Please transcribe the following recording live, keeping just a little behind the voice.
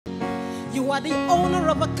You are the owner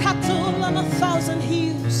of a cattle on 1,000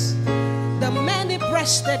 hills, the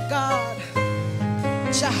many-breasted God,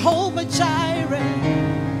 Jehovah Jireh.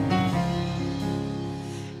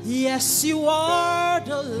 Yes, you are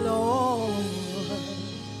the Lord,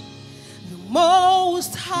 the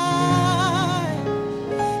Most High.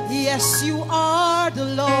 Yes, you are the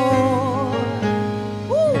Lord,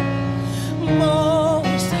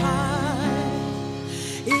 Most High.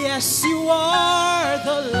 Yes, you are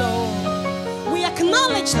the Lord. We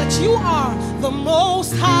acknowledge that you are the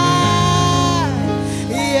Most High.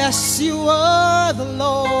 Yes, you are the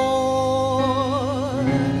Lord,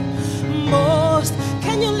 Most.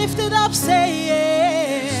 Can you lift it up? Say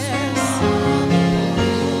yes.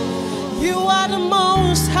 You are the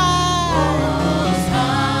Most High.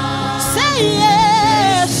 Say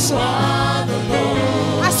yes.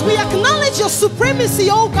 As we acknowledge your supremacy,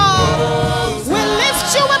 oh God, we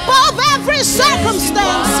lift you above every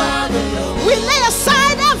circumstance. We lay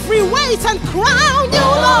aside every weight and crown you,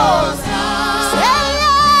 Lord. Say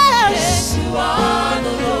yes. You are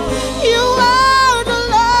the Lord. You are the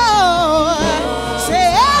Lord. Say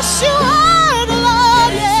yes, you are the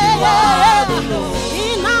Lord. Yeah.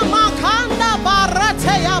 Inamakanda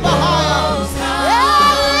barateya bahaya.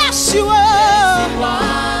 Yes, you are.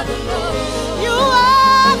 You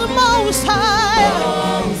are the Most High.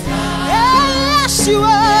 Yes, you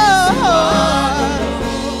are.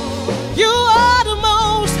 You are the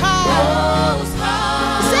Most High.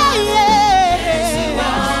 Say yes.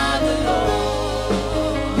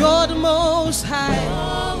 You're the Most High.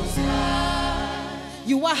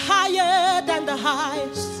 You are higher than the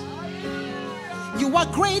highest. You are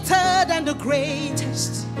greater than the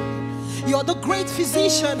greatest. You're the great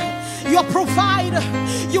physician. You're provider.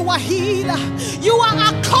 You are healer. You are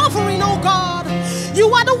our covering, oh God.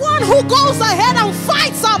 You are the one who goes ahead and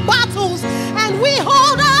fights our battles, and we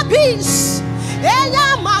hold our peace.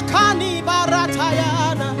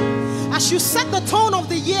 As you set the tone of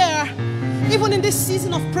the year, even in this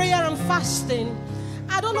season of prayer and fasting,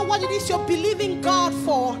 I don't know what it is you're believing God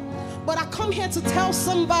for, but I come here to tell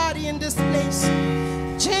somebody in this place.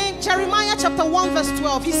 Jeremiah chapter 1 verse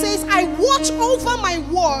 12, he says, I watch over my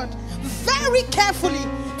word very carefully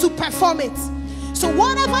to perform it. So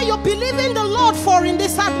whatever you're believing the Lord for in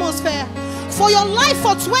this atmosphere, for your life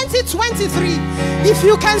for 2023, if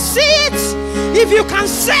you can see it, if you can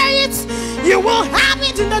say it, you will have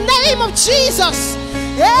it in the name of Jesus.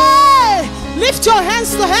 Hey, lift your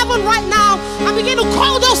hands to heaven right now and begin to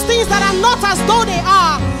call those things that are not as though they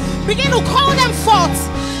are. Begin to call them forth.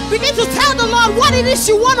 Begin to tell the Lord what it is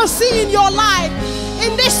you want to see in your life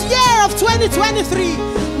in this year of 2023.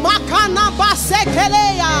 Makana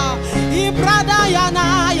basekeleya,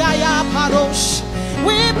 ibradayana ya parosh.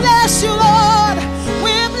 We bless you, Lord.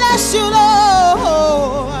 We bless you,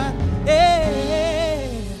 Lord.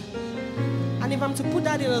 Hey. And if I'm to put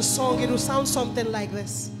that in a song, it will sound something like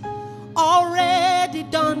this. Already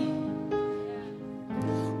done.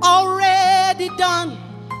 Already done.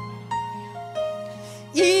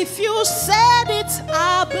 If you said it,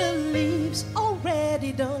 I believe it's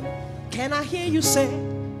already done. Can I hear you say,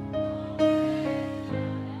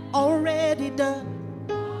 already done?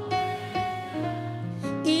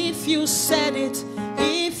 If you said it,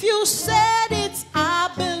 I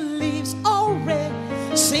believe it's already.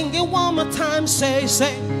 Sing it one more time, say,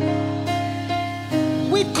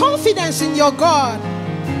 with confidence in your God.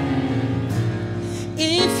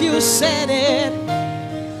 If you said it,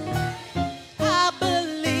 I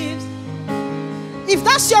believe. If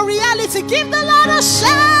that's your reality, give the Lord a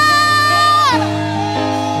shout.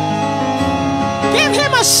 Give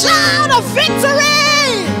him a shout of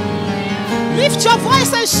victory. Lift your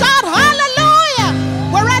voice and shout hallelujah.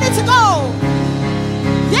 We're ready to go.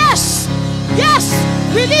 Yes, yes.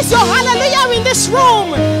 Release your hallelujah in this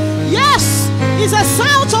room. Yes, it's a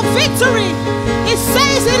sound of victory. It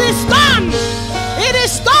says it is done. It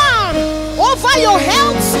is done. Over your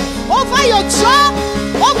health, over your job,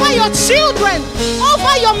 over your children,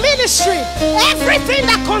 over your ministry, everything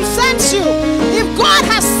that concerns you. If God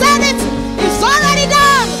has said it, it's already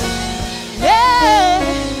done. Yeah,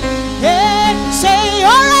 yeah. Say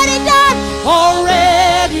already done.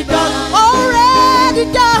 Already done. Already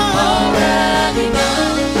done. Already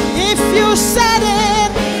done. If you said it,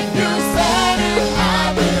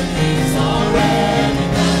 I believe it's already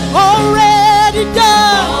done. Already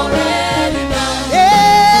done. Already done.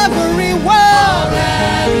 Every word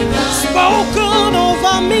already done. Spoken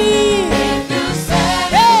over me. If you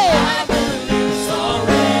said it, I believe it's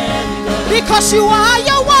already done. Because you are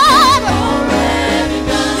your word. Already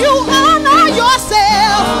done. You honor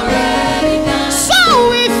yourself. Already done. So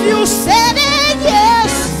if you said it,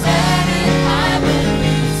 yes.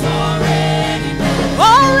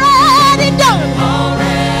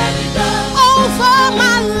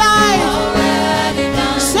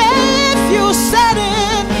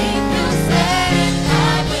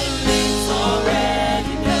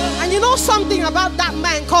 something about that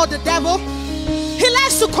man called the devil? He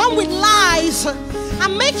likes to come with lies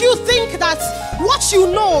and make you think that what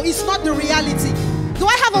you know is not the reality. Do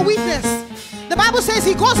I have a witness? The Bible says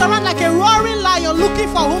he goes around like a roaring lion looking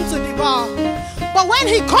for whom to devour. But when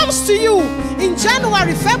he comes to you in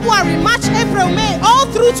January, February, March, April, May, all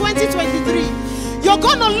through 2023, you're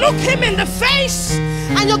going to look him in the face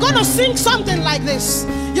and you're going to sing something like this.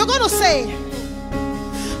 You're going to say,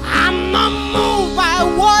 I'm not moved by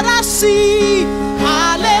what I see.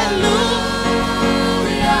 Hallelujah.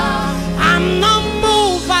 I'm not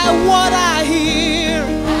moved by what I hear.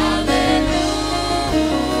 Hallelujah.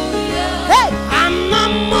 Hey, I'm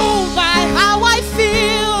not moved by how I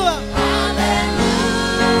feel. Hallelujah.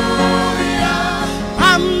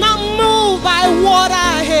 I'm not moved by what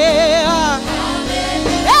I hear.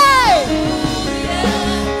 Hallelujah. Hey,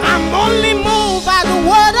 I'm only moved by the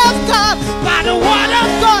word of God. By the word of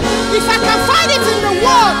God. If I can find it in the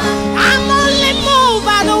word, I'm only moved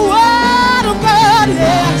by the word of God.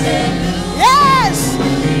 Yes. Yes.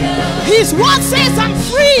 His word says I'm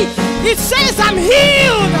free. It says I'm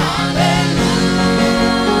healed.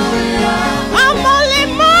 I'm only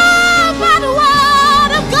moved by the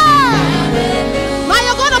word of God. Now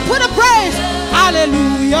you're going to put a praise.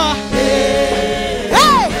 Hallelujah.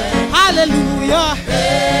 Hey. Hallelujah.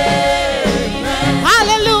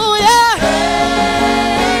 Hallelujah.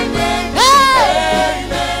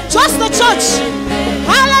 Hey. Just the church.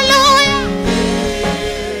 Hallelujah.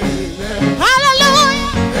 Hallelujah.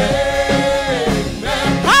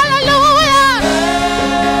 Hallelujah.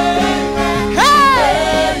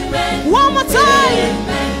 Hey. One more time.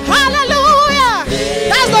 Hallelujah.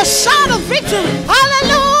 That's the shout of victory.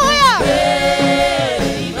 Hallelujah.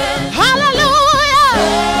 Hallelujah.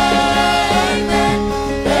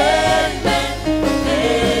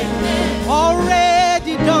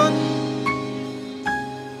 Already done.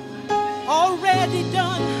 Already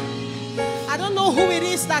done. I don't know who it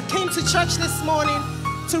is that came to church this morning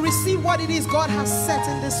to receive what it is God has set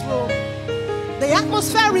in this room. The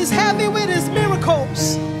atmosphere is heavy with his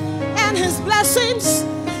miracles and his blessings.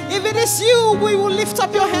 If it is you, we will lift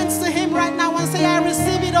up your hands to him right now and say, I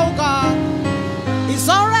receive it, oh God. It's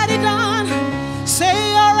already done.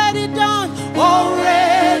 Say already done.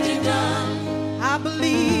 Already done. I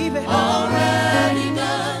believe it. Already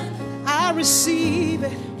done. I receive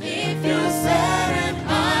it. If you said it,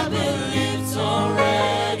 I believe it's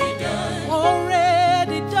already done.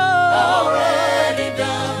 Already done. Already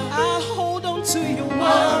done. I hold on to your word.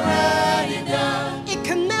 Already done. It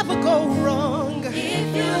can never go wrong.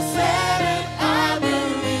 If you said it, I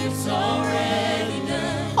believe it's already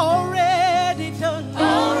done. Already done.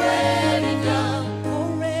 Already done.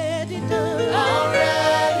 Already done.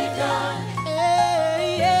 Already done.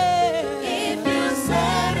 Hey, yeah. If you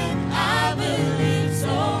said it, I believe it's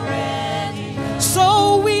already done. So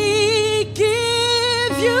we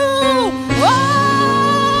give you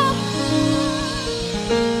all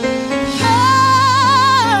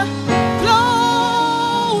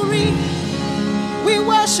glory. We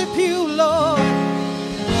worship you, Lord.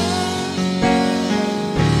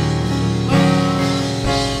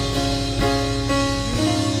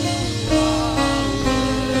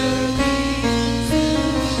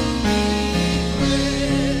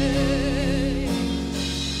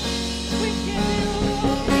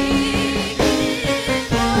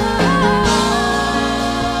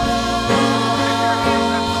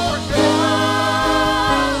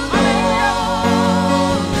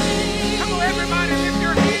 Come on, everybody, lift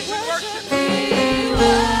your hands and worship.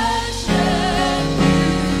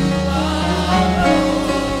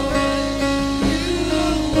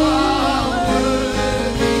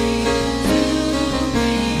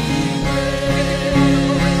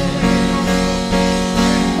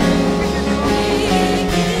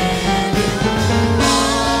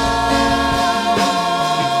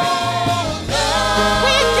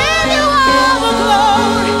 We give you all the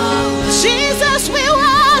glory. Jesus, we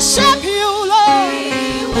worship you, Lord.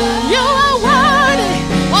 You are worthy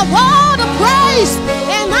of all the praise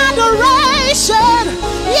and adoration.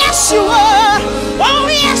 Yes, you are. Oh,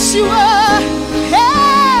 yes, you are.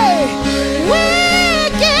 Hey, we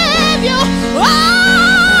give you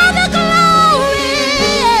all the glory.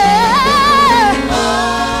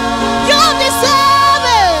 You deserve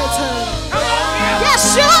it. Yes,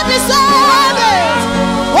 you deserve it.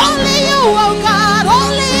 Only you, oh God.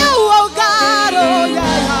 Only you, oh God. Oh,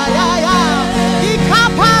 yeah, yeah, yeah, yeah.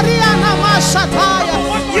 Ikapariana mashataya.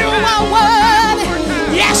 You are worthy.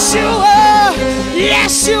 Yes, you are.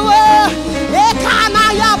 Yes, you are.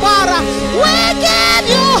 Ekanaya bara. We give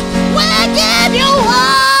you all.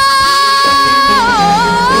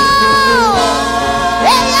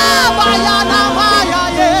 Eya ba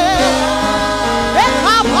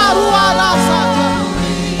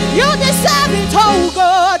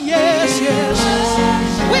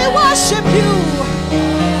worship you.